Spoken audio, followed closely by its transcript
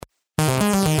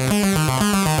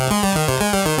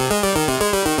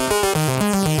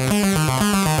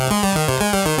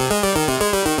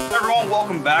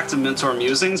Mentor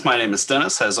Musings. My name is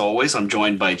Dennis. As always, I'm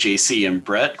joined by JC and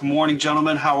Brett. Good morning,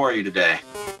 gentlemen. How are you today?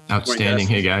 Outstanding.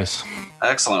 Hey, guys.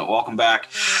 Excellent. Welcome back.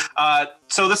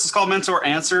 So this is called Mentor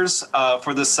Answers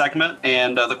for this segment.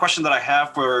 And the question that I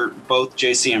have for both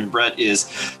JC and Brett is,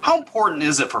 how important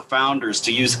is it for founders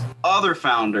to use other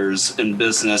founders in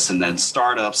business and then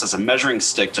startups as a measuring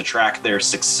stick to track their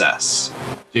success?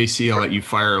 JC, I'll let you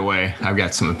fire away. I've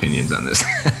got some opinions on this.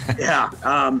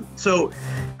 So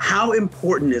how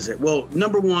important is it? Well,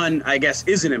 number one, I guess,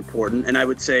 isn't important. And I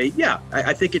would say,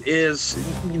 I think it is,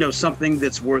 something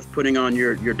that's worth putting on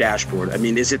your dashboard. I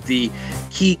mean, is it the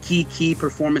key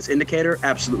performance indicator?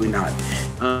 Absolutely not.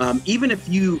 Even if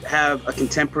you have a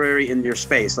contemporary in your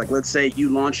space, like let's say you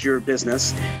launch your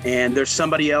business and there's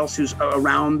somebody else who's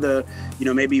around the,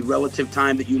 maybe relative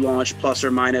time that you launched, plus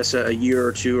or minus a year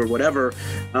or two or whatever,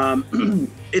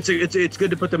 it's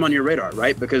good to put them on your radar,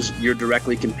 right? Because you're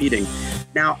directly competing.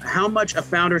 Now, how much a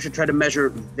founder should try to measure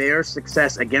their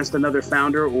success against another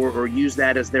founder or use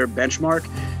that as their benchmark,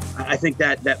 I think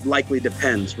that likely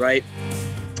depends, right?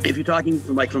 If you're talking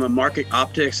from a market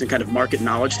optics and kind of market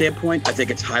knowledge standpoint, I think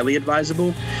it's highly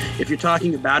advisable. If you're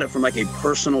talking about it from like a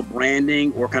personal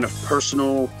branding or kind of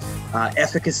personal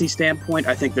efficacy standpoint,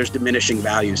 I think there's diminishing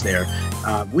values there.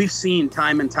 We've seen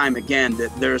time and time again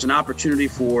that there's an opportunity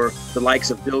for the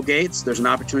likes of Bill Gates, there's an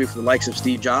opportunity for the likes of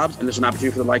Steve Jobs, and there's an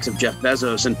opportunity for the likes of Jeff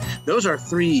Bezos. And those are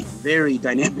three very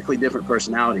dynamically different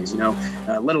personalities,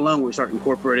 let alone when we start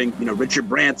incorporating, Richard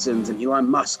Branson's and Elon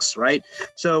Musk's, right?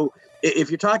 So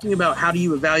if you're talking about how do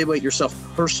you evaluate yourself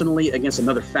personally against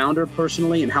another founder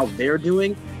personally and how they're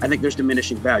doing, I think there's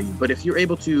diminishing value. But if you're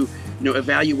able to,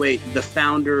 evaluate the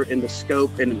founder in the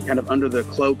scope and kind of under the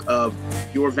cloak of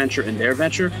your venture and their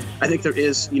venture, I think there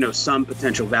is, some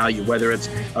potential value, whether it's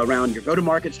around your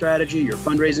go-to-market strategy, your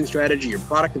fundraising strategy, your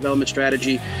product development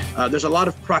strategy. There's a lot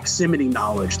of proximity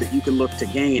knowledge that you can look to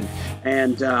gain.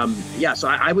 And so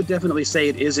I would definitely say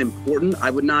it is important. I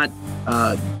would not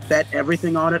bet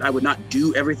everything on it. I would not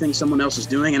do everything someone else is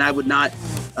doing, and I would not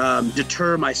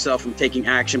deter myself from taking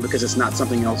action because it's not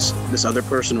something else this other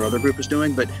person or other group is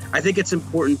doing. But I think it's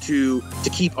important to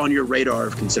keep on your radar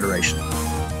of consideration.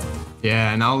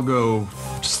 Yeah, and I'll go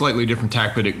slightly different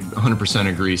tack, but 100%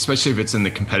 agree, especially if it's in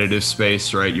the competitive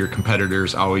space, right? Your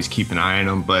competitors always keep an eye on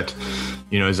them. But,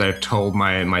 as I've told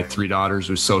my three daughters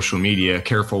with social media,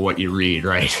 careful what you read,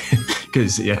 right?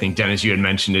 Because I think, Dennis, you had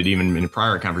mentioned it even in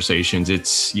prior conversations.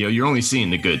 It's, you're only seeing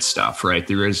the good stuff, right?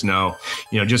 There is no,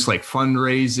 just like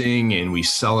fundraising and we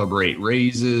celebrate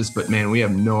raises, but man, we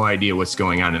have no idea what's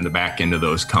going on in the back end of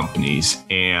those companies.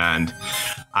 And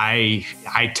I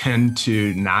tend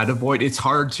to not avoid. It's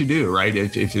hard to do, right?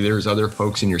 If there's other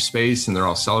folks in your space and they're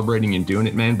all celebrating and doing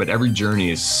it, man, but every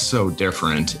journey is so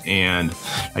different. And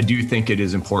I do think it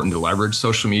is important to leverage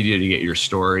social media to get your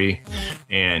story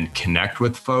and connect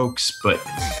with folks. But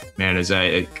man, as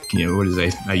I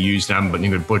used, I'm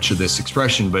going to butcher this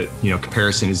expression, but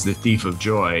comparison is the thief of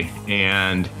joy.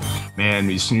 And man,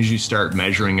 as soon as you start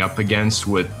measuring up against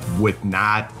with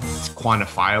not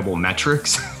quantifiable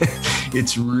metrics,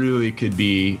 it's really could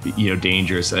be,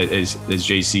 dangerous. As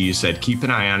JC, you said, keep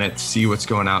an eye on it, see what's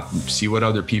going out, see what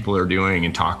other people are doing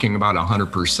and talking about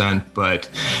 100%. But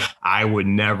I would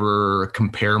never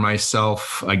compare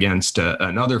myself against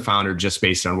another founder just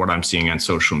based on what I'm seeing on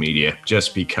social media,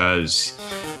 just because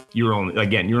you're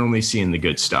only seeing the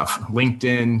good stuff.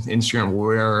 LinkedIn, Instagram,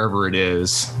 wherever it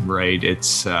is, right?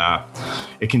 It's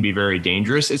it can be very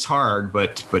dangerous. It's hard,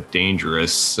 but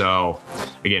dangerous. So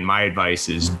again, my advice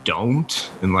is don't.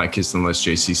 Unless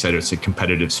JC said it's a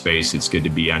competitive space, it's good to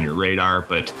be on your radar.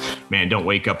 But man, don't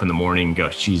wake up in the morning and go,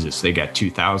 Jesus, they got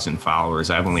 2,000 followers.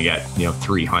 I've only got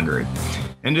 300.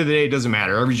 End of the day, it doesn't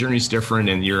matter. Every journey is different,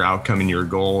 and your outcome and your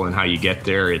goal and how you get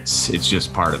there, it's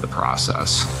just part of the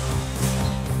process.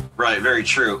 Right, very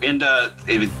true. And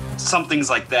some things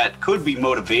like that could be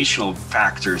motivational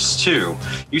factors too.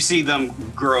 You see them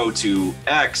grow to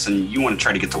X and you want to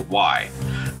try to get to Y.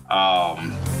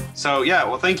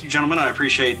 Well, thank you, gentlemen. I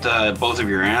appreciate both of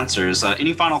your answers.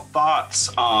 Any final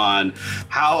thoughts on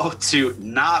how to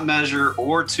not measure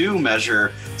or to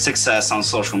measure success on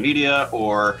social media,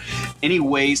 or any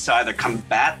ways to either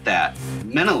combat that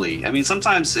mentally? I mean,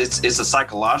 sometimes it's a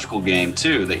psychological game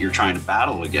too that you're trying to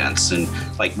battle against, and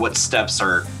like what steps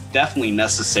are definitely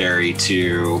necessary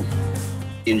to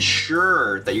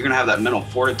ensure that you're going to have that mental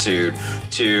fortitude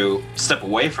to step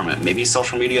away from it. Maybe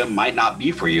social media might not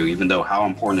be for you, even though how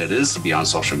important it is to be on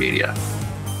social media.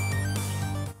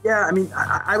 Yeah, I mean,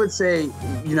 I would say,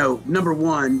 number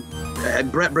one,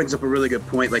 Brett brings up a really good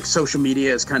point. Like social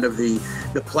media is kind of the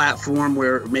platform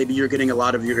where maybe you're getting a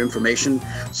lot of your information.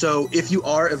 So if you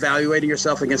are evaluating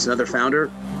yourself against another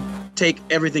founder, take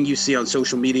everything you see on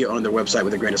social media on their website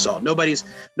with a grain of salt. Nobody's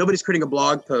creating a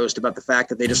blog post about the fact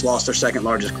that they just lost their second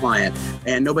largest client,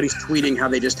 and nobody's tweeting how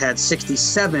they just had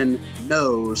 67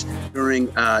 no's during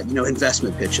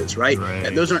investment pitches, right?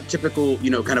 And those aren't typical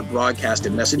kind of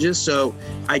broadcasted messages. So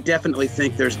I definitely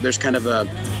think there's kind of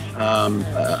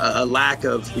a lack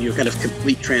of kind of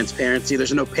complete transparency.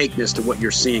 There's an opaqueness to what you're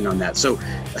seeing on that. So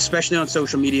especially on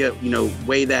social media,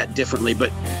 weigh that differently.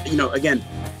 But again,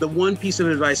 the one piece of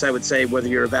advice I would say, whether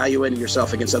you're evaluating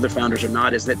yourself against other founders or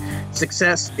not, is that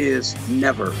success is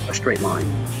never a straight line.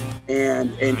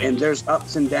 And there's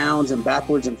ups and downs and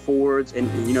backwards and forwards. And,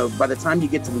 by the time you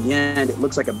get to the end, it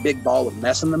looks like a big ball of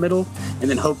mess in the middle. And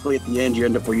then hopefully at the end, you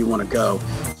end up where you want to go.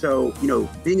 So,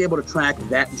 being able to track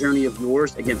that journey of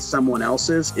yours against someone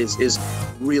else's is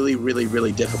really, really,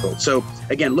 really difficult. So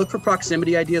again, look for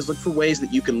proximity ideas, look for ways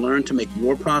that you can learn to make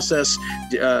your process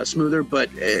smoother. But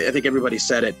I think everybody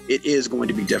said it is going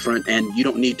to be different, and you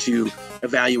don't need to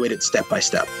evaluate it step by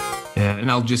step. Yeah,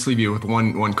 and I'll just leave you with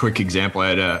one quick example. I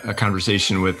had a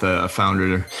conversation with a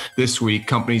founder this week.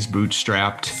 Company's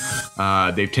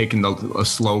bootstrapped. They've taken a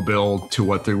slow build to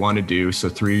what they want to do. So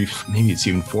 3, maybe it's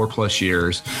even 4+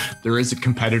 years. There is a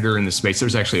competitor in the space.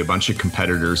 There's actually a bunch of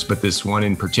competitors, but this one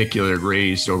in particular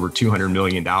raised over $200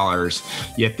 million.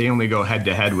 Yet they only go head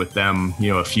to head with them,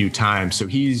 a few times. So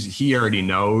he already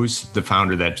knows, the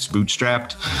founder that's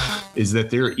bootstrapped, is that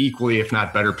they're equally, if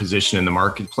not better, positioned in the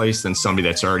marketplace than somebody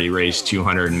that's already raised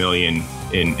 $200 million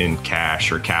in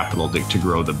cash or capital to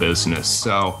grow the business.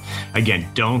 So again,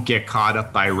 don't get caught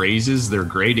up by raises. They're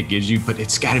great. It gives you, but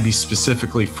it's got to be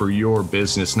specifically for your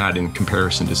business, not in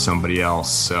comparison to somebody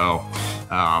else. So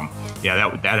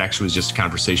that actually was just a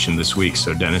conversation this week.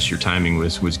 So Dennis, your timing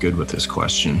was good with this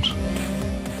question.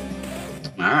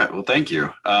 All right. Well, thank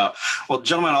you. Well,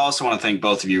 gentlemen, I also want to thank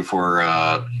both of you for,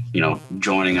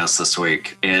 joining us this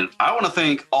week. And I want to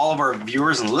thank all of our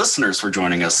viewers and listeners for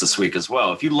joining us this week as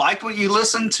well. If you liked what you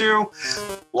listened to,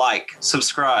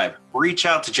 subscribe, reach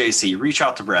out to JC, reach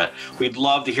out to Brett. We'd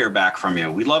love to hear back from you.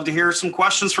 We'd love to hear some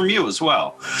questions from you as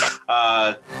well.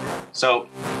 So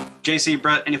JC,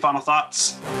 Brett, any final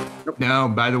thoughts? No,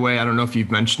 by the way, I don't know if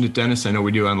you've mentioned it, Dennis. I know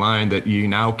we do online, that you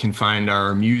now can find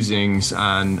our musings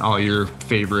on all your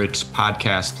favorite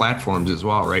podcast platforms as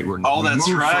well, right?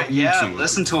 That's right. Yeah,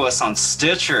 listen to us on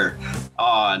Stitcher,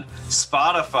 on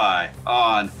Spotify,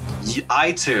 on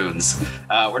iTunes.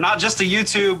 We're not just a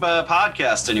YouTube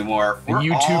podcast anymore. We're a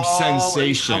YouTube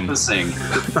sensation.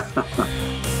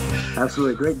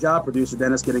 Absolutely. Great job, producer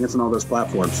Dennis, getting us on all those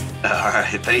platforms. All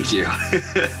right. Thank you.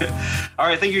 All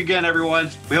right. Thank you again,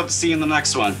 everyone. We hope to see you in the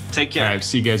next one. Take care. All right.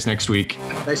 See you guys next week.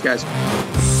 Thanks,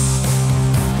 guys.